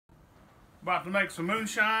About to make some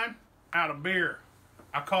moonshine out of beer.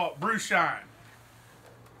 I call it Brewshine.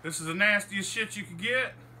 This is the nastiest shit you could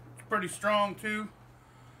get. It's pretty strong too.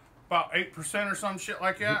 About 8% or some shit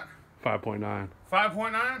like that. 5.9.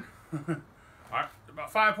 5.9? Alright,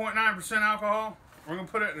 about 5.9% alcohol. We're gonna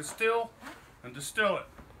put it in a still and distill it.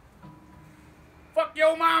 Fuck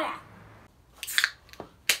your mama!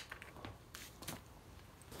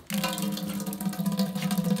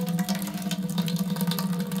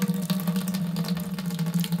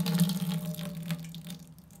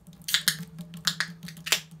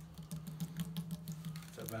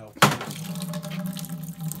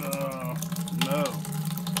 No.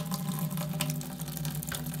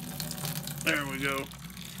 There we go.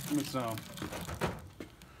 Give me some.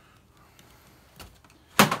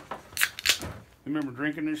 You remember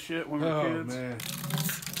drinking this shit when we were kids? Man.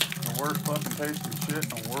 The worst fucking tasting shit in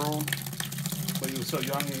the world. But you were so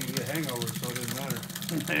young and you could get hangovers, so it didn't matter.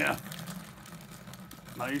 Yeah.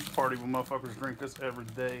 I used to party with motherfuckers drink this every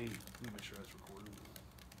day. Let me make sure that's recorded.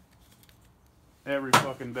 Every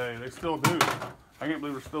fucking day. They still do. I can't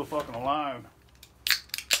believe we're still fucking alive.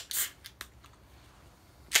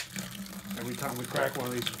 Every time we crack one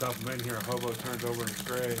of these and dump them in here, a hobo turns over and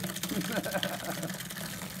stray.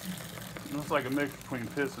 It's like a mix between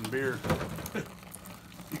piss and beer.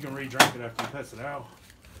 You can re-drink it after you piss it out.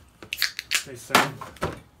 Tastes the same.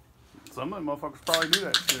 Some of them motherfuckers probably do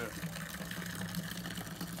that shit.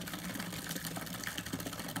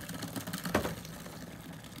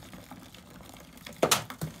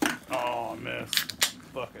 Oh, I missed.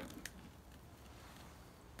 Fuck it.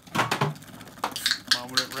 Mom,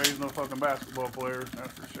 we didn't raise no fucking basketball players,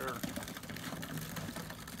 that's for sure.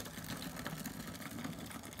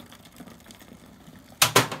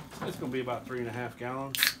 It's going to be about 3.5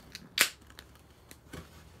 gallons.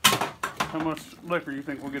 How much liquor you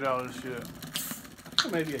think we'll get out of this shit?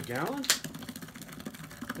 Maybe a gallon?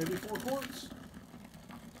 Maybe 4 quarts?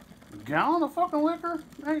 A gallon of fucking liquor?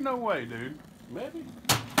 Ain't no way, dude. Maybe.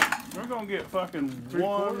 We're gonna get fucking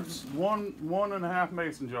 1.5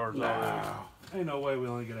 mason jars out of this. Ain't no way we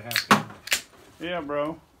only get a half gallon. Yeah,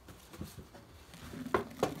 bro.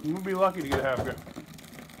 We'll be lucky to get a half gallon.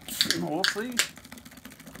 We'll see.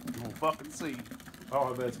 We'll fucking see.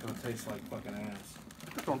 Oh, I bet it's going to taste like fucking ass.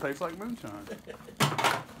 It's gonna taste like moonshine.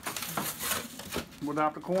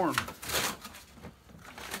 Without the corn.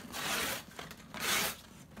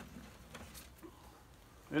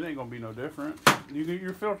 It ain't gonna be no different.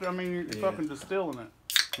 You're filtering, I mean, you're fucking distilling it.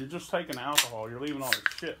 You're just taking the alcohol. You're leaving all the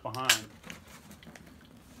shit behind.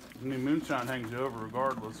 I mean, moonshine hangs you over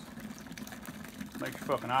regardless. Makes your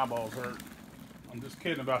fucking eyeballs hurt. I'm just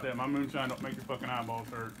kidding about that. My moonshine don't make your fucking eyeballs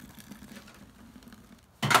hurt.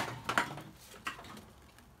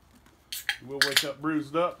 You will wake up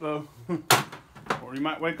bruised up though. Or you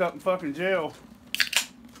might wake up in fucking jail.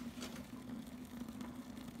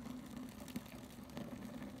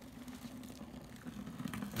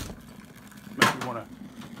 Make you want to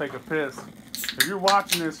take a piss. If you're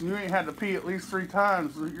watching this and you ain't had to pee at least 3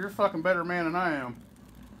 times, you're a fucking better man than I am.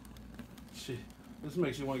 Shit. This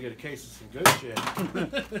makes you want to get a case of some good shit.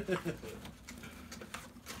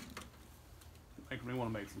 Makes me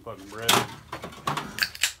want to make some fucking bread.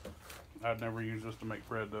 I'd never use this to make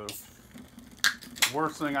bread though. The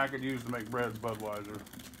worst thing I could use to make bread is Budweiser.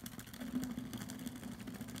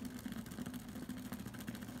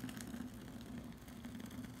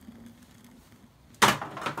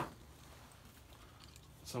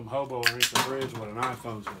 Some hobo underneath the bridge with an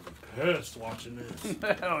iPhone's going to be pissed watching this.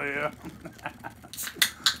 Hell yeah.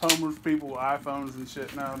 Homeless people with iPhones and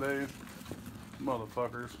shit nowadays.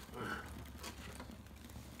 Motherfuckers.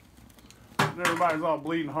 Everybody's all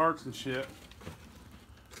bleeding hearts and shit.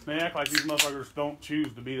 They act like these motherfuckers don't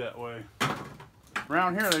choose to be that way.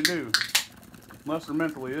 Around here they do. Unless they're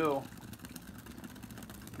mentally ill.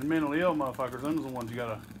 The mentally ill motherfuckers, them are the ones you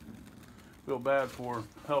gotta feel bad for,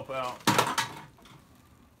 help out.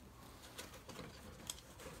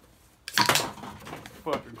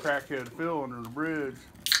 Fucking crackhead Phil under the bridge.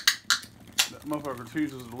 That motherfucker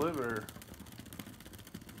chooses to live there.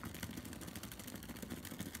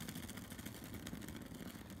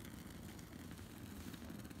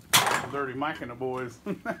 Dirty Mike and the boys.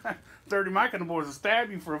 Dirty Mike and the boys will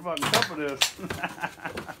stab you for a fucking cup of this.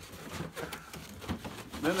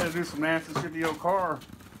 Then they'll do some nasty shit to your car.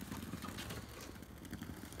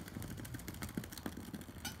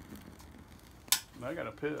 I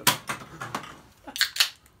gotta piss.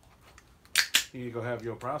 You need to go have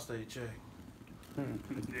your prostate checked.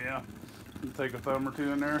 Yeah. Take a thumb or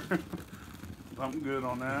 2 in there. Something good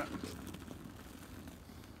on that.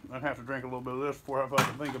 I'd have to drink a little bit of this before I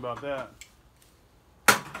fucking think about that.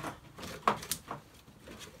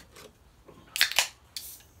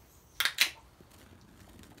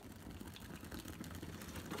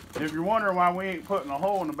 If you're wondering why we ain't putting a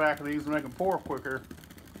hole in the back of these to make them pour quicker,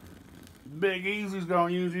 Big Easy's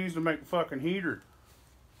gonna use these to make a fucking heater.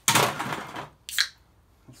 A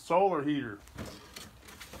solar heater.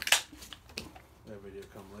 That video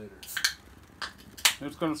come later.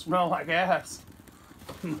 It's gonna smell like ass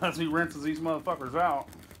unless he rinses these motherfuckers out.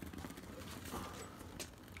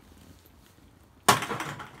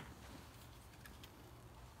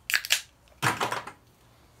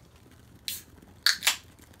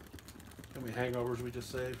 How many hangovers we just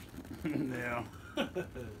saved? Yeah.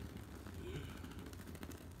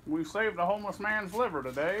 We saved a homeless man's liver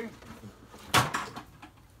today.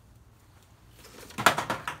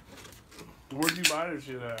 Where'd you buy this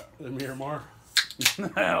shit at? The Miramar.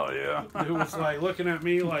 Hell yeah. Dude was like looking at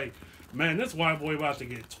me like, man, this white boy about to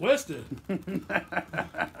get twisted.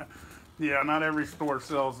 Yeah, not every store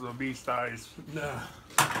sells the beast eyes. Nah.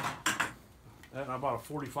 And I bought a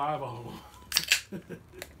 45 of them.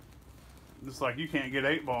 It's like you can't get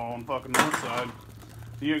 8-ball on fucking north side.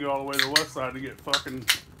 You gotta go all the way to the west side to get fucking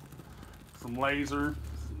some laser,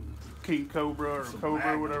 King Cobra or some Cobra,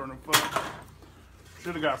 Magnum. whatever the fuck.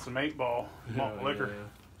 Should have got some 8-ball malt liquor. Yeah.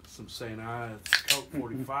 Some St. Ives, Coke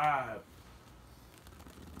 45.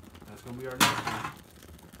 That's gonna be our next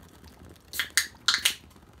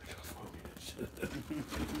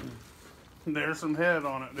one. There's some head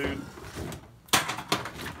on it, dude.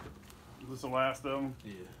 Is this the last of them?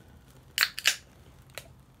 Yeah.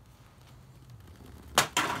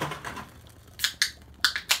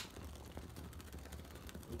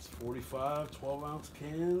 It's 45 12-ounce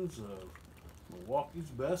cans of Milwaukee's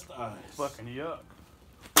best ice. Fucking yuck.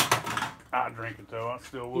 I'd drink it though, I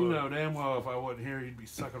still would. You know damn well if I wasn't here, you'd be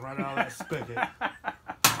sucking right out of that spigot.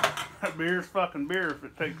 That beer's fucking beer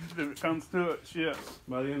if it comes to it, shit.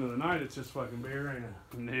 By the end of the night, it's just fucking beer,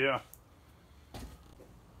 ain't it? Yeah.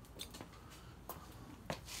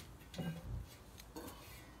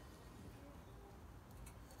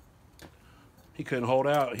 He couldn't hold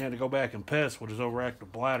out. He had to go back and piss with his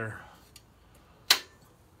overactive bladder.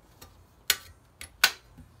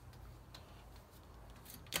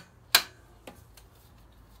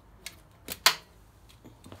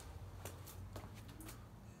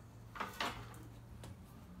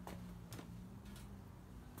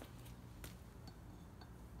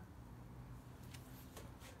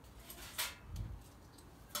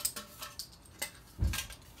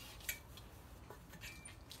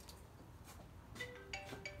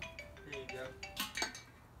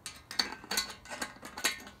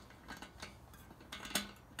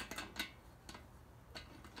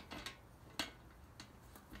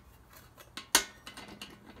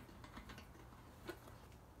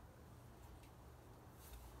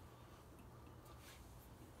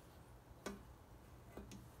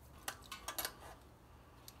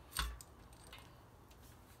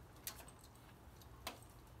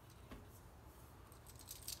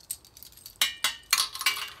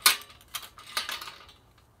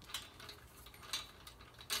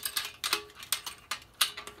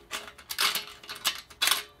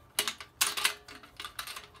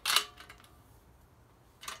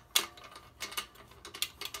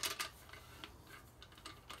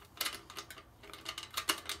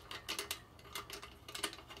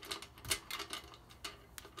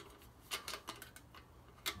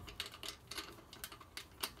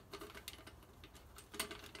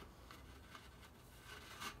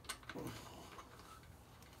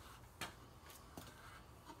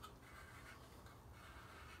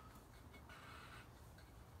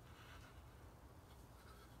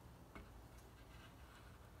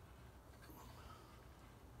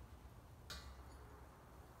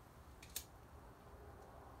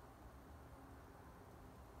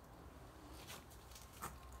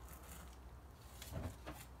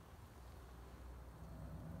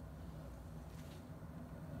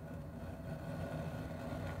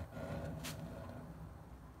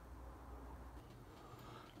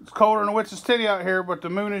 It's colder than a witch's titty out here, but the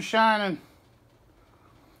moon is shining.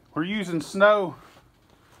 We're using snow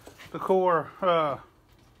to cool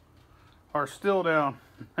our still down.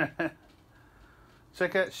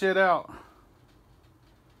 Check that shit out.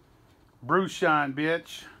 Brewshine,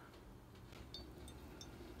 bitch.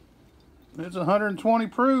 It's 120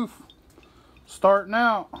 proof. Starting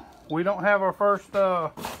out. We don't have our first,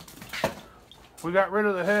 we got rid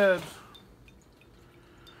of the heads.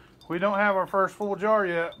 We don't have our first full jar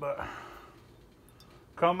yet, but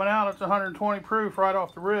coming out, it's 120 proof right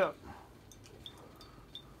off the rip.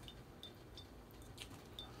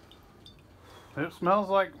 It smells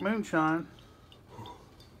like moonshine.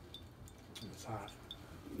 It's hot.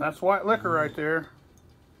 That's white liquor right there.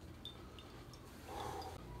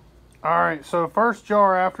 Alright, so first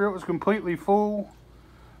jar after it was completely full,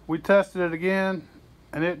 we tested it again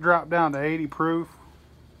and it dropped down to 80 proof.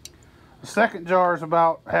 The second jar is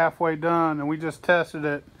about halfway done and we just tested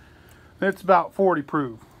it. It's about 40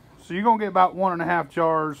 proof. So you're going to get about 1.5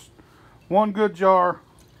 jars. One good jar,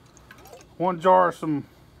 one jar of some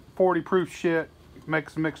 40 proof shit. Make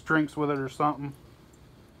some mixed drinks with it or something.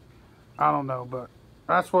 I don't know, but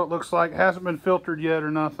that's what it looks like. It hasn't been filtered yet or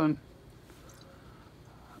nothing.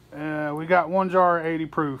 We got one jar of 80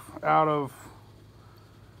 proof out of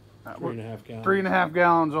 3.5 gallons. 3.5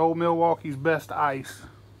 gallons of old Milwaukee's best ice.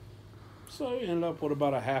 So you end up with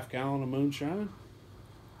about a half gallon of moonshine.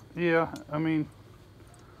 Yeah, I mean,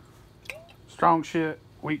 strong shit,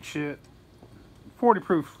 weak shit. 40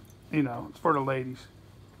 proof, you know, it's for the ladies.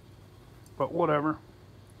 But whatever.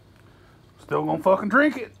 Still gonna fucking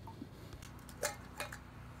drink it.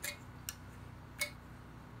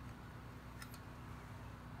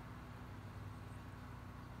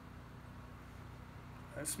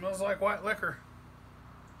 It smells like white liquor.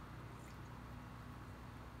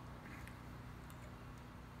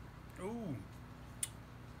 Ooh.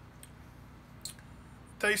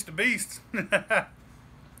 Taste the beast.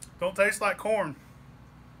 Don't taste like corn.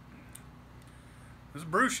 This is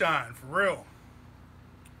Brewshine, for real.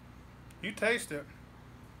 You taste it.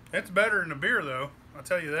 It's better than the beer, though. I'll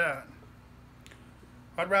tell you that.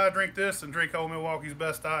 I'd rather drink this than drink old Milwaukee's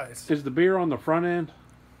best ice. Is the beer on the front end?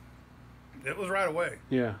 It was right away.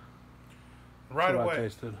 Yeah. Right That's what away. I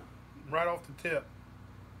tasted. Right off the tip.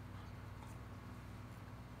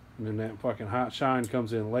 And then that fucking hot shine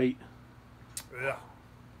comes in late. Yeah.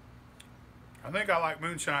 I think I like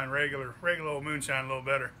moonshine, regular old moonshine a little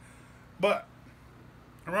better. But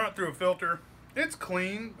I run it through a filter. It's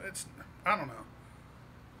clean. I don't know.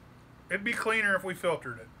 It'd be cleaner if we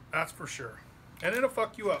filtered it. That's for sure. And it'll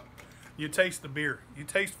fuck you up. You taste the beer. You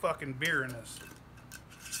taste fucking beer in this.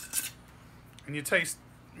 And you taste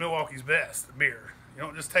Milwaukee's best beer. You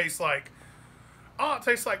don't just taste like, oh, it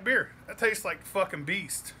tastes like beer. It tastes like fucking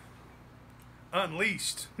beast.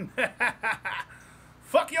 Unleashed.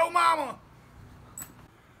 Fuck your mama.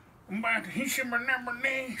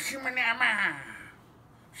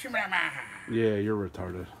 Yeah, you're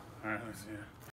retarded. Alright, let's see.